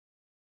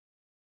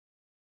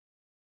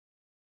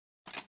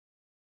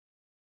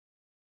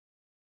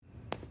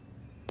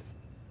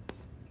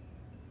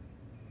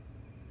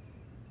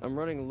I'm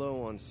running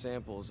low on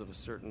samples of a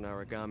certain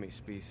origami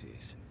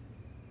species.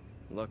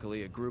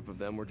 Luckily, a group of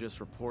them were just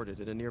reported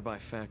at a nearby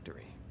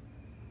factory.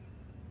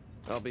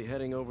 I'll be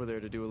heading over there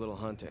to do a little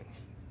hunting.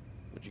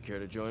 Would you care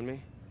to join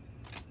me?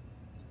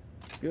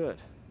 Good.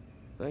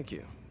 Thank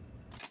you.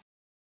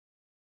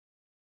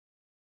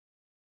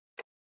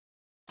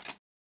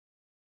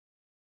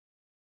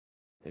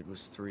 It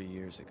was 3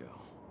 years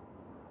ago.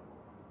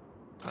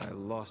 I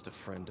lost a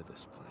friend to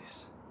this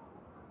place.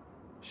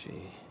 She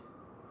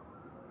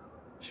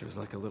was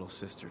like a little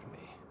sister to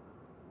me.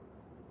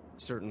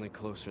 Certainly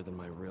closer than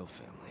my real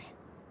family.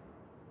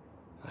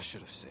 I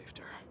should have saved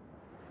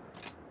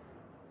her.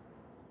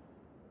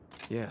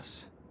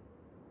 Yes,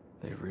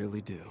 they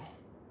really do.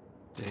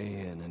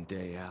 Day in and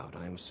day out,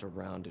 I am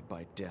surrounded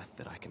by death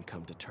that I can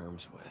come to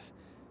terms with.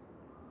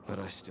 But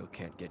I still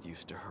can't get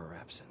used to her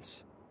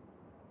absence.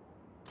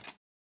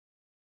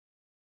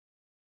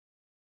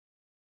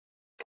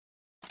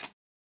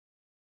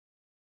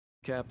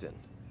 Captain,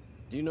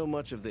 do you know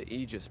much of the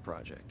Aegis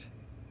project?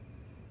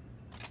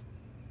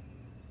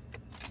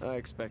 I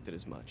expected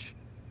as much.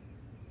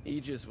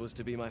 Aegis was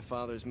to be my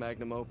father's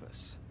magnum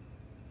opus.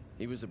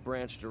 He was a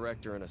branch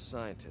director and a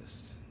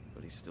scientist,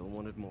 but he still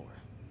wanted more.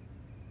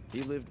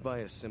 He lived by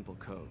a simple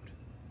code.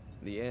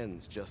 The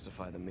ends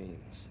justify the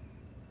means.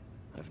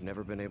 I've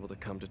never been able to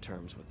come to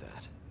terms with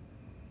that.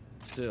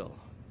 Still,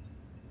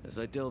 as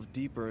I delve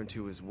deeper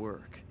into his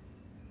work,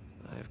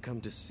 I have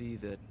come to see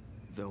that,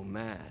 though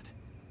mad,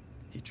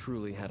 he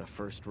truly had a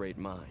first-rate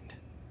mind.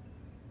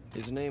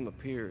 His name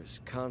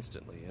appears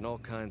constantly in all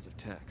kinds of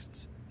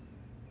texts,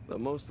 though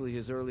mostly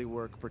his early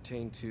work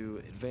pertained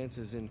to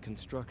advances in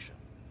construction.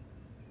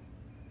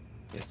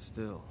 Yet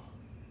still,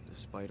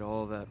 despite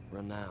all that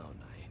renown,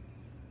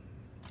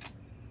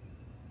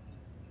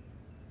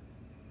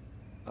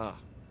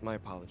 my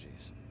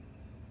apologies.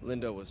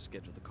 Linda was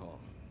scheduled to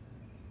call.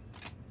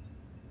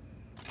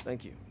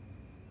 Thank you.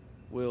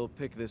 We'll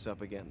pick this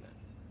up again then.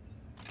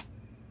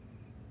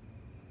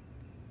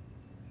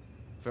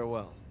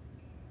 Farewell.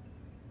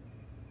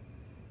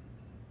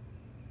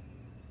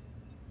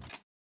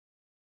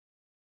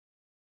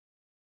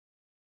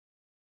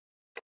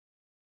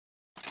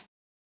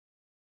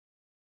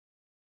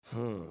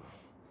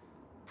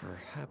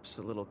 Perhaps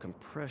a little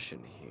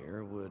compression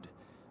here would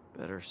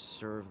better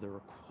serve the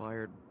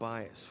required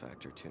bias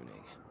factor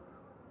tuning.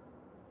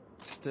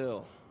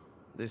 Still,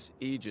 this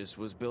Aegis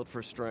was built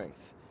for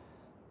strength.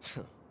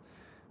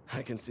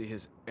 I can see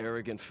his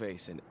arrogant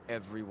face in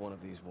every one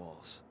of these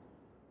walls.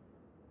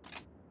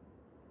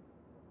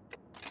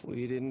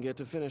 We didn't get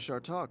to finish our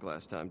talk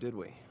last time, did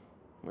we?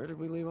 Where did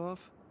we leave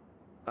off?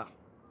 Ah,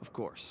 of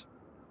course.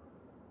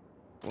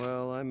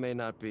 Well, I may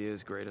not be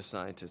as great a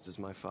scientist as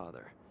my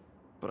father,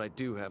 but I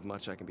do have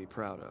much I can be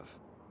proud of.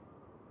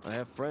 I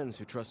have friends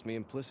who trust me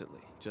implicitly,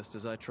 just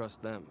as I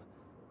trust them.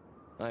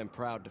 I am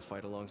proud to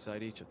fight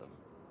alongside each of them.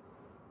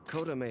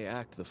 Kota may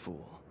act the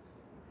fool,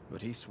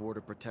 but he swore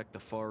to protect the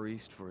Far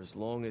East for as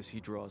long as he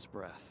draws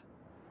breath.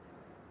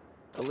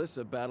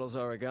 Alyssa battles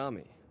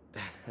origami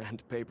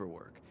and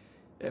paperwork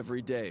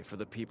every day for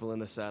the people in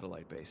the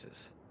satellite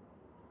bases.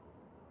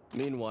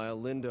 Meanwhile,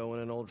 Lindo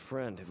and an old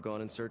friend have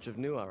gone in search of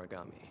new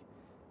origami.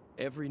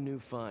 Every new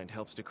find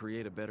helps to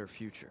create a better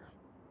future.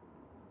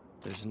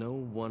 There's no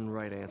one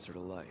right answer to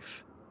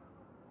life.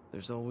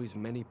 There's always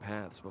many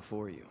paths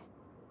before you.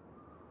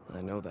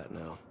 I know that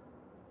now.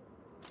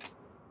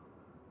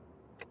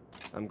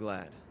 I'm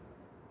glad.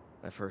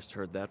 I first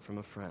heard that from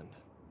a friend.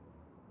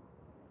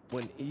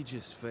 When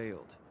Aegis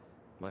failed,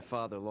 my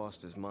father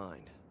lost his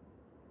mind.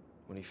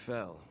 When he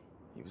fell,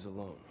 he was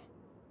alone.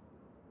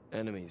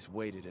 Enemies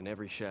waited in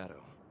every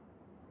shadow.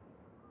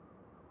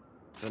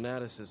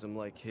 Fanaticism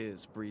like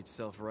his breeds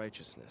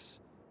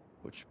self-righteousness,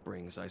 which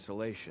brings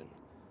isolation,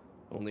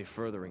 only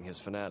furthering his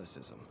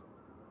fanaticism.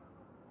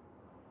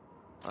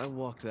 I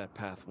walked that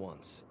path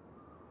once.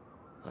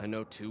 I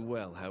know too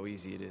well how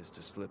easy it is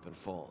to slip and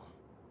fall.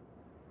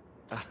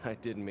 I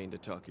didn't mean to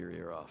talk your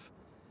ear off.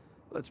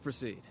 Let's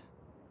proceed.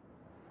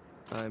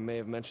 I may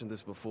have mentioned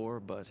this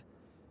before, but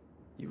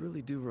you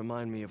really do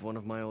remind me of one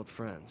of my old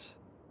friends.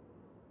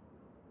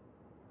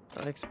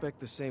 I expect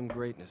the same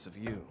greatness of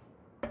you.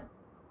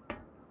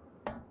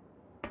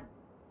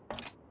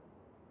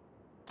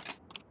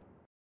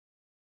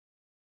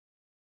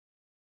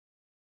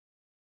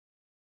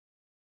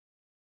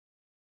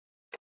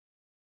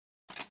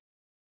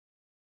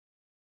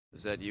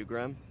 Is that you,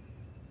 Graham?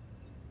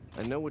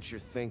 I know what you're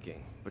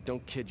thinking, but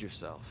don't kid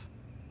yourself.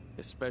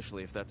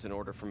 Especially if that's an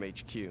order from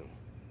HQ.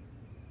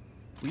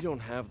 We don't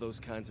have those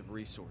kinds of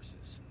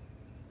resources.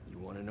 You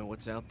want to know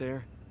what's out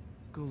there?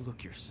 Go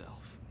look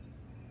yourself.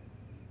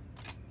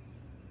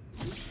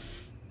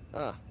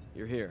 Ah,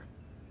 you're here.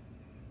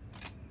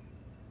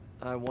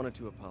 I wanted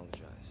to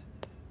apologize.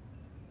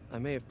 I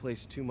may have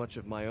placed too much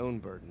of my own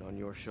burden on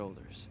your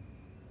shoulders.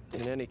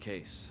 In any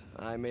case,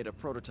 I made a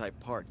prototype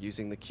part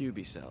using the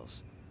QB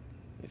cells.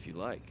 If you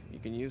like, you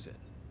can use it.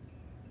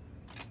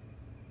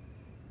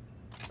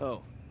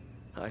 Oh,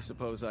 I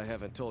suppose I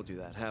haven't told you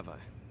that, have I?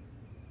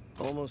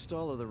 Almost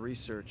all of the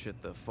research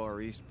at the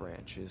Far East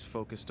branch is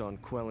focused on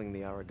quelling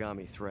the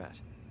origami threat.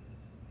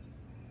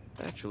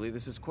 Actually,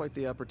 this is quite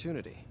the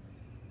opportunity.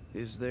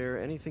 Is there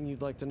anything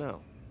you'd like to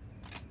know?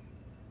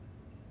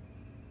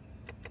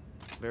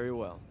 Very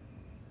well.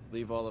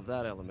 Leave all of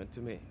that element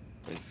to me.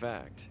 In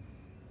fact,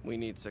 we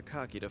need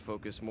Sakaki to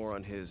focus more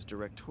on his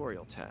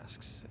directorial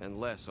tasks and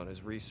less on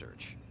his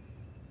research.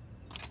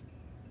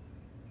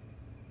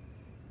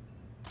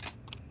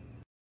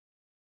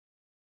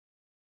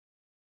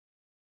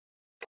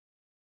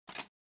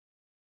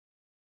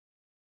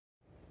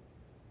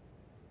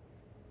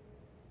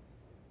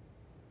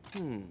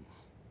 Ugh.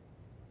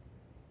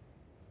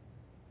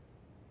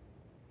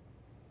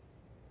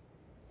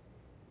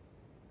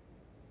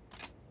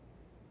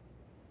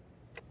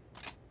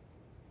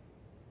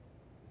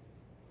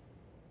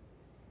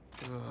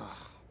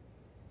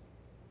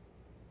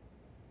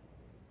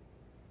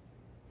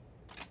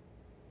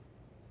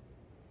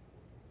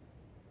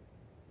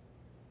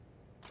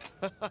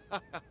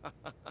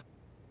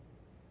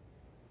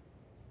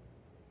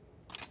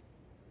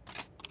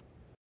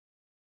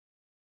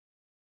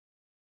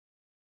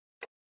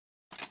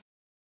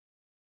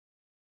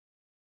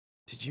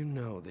 Did you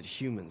know that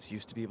humans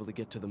used to be able to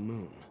get to the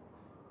moon?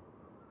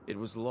 It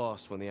was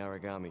lost when the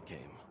origami came.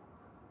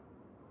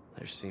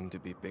 There seemed to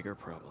be bigger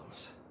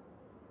problems.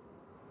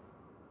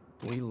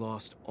 We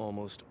lost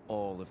almost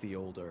all of the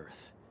old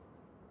Earth.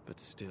 But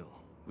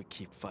still, we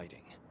keep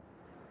fighting.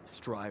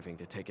 Striving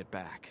to take it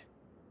back.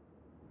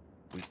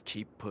 We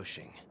keep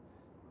pushing.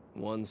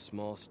 One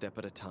small step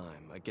at a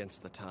time,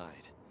 against the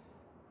tide.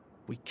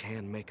 We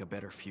can make a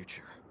better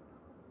future.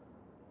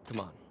 Come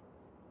on,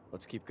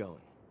 let's keep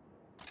going.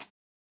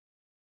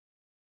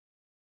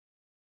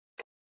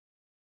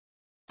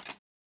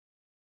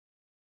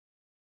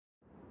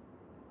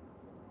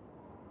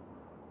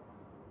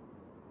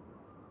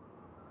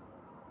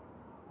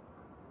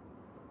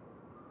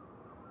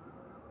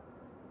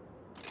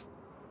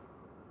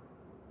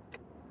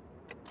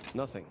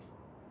 Nothing.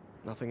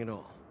 Nothing at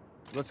all.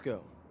 Let's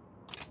go.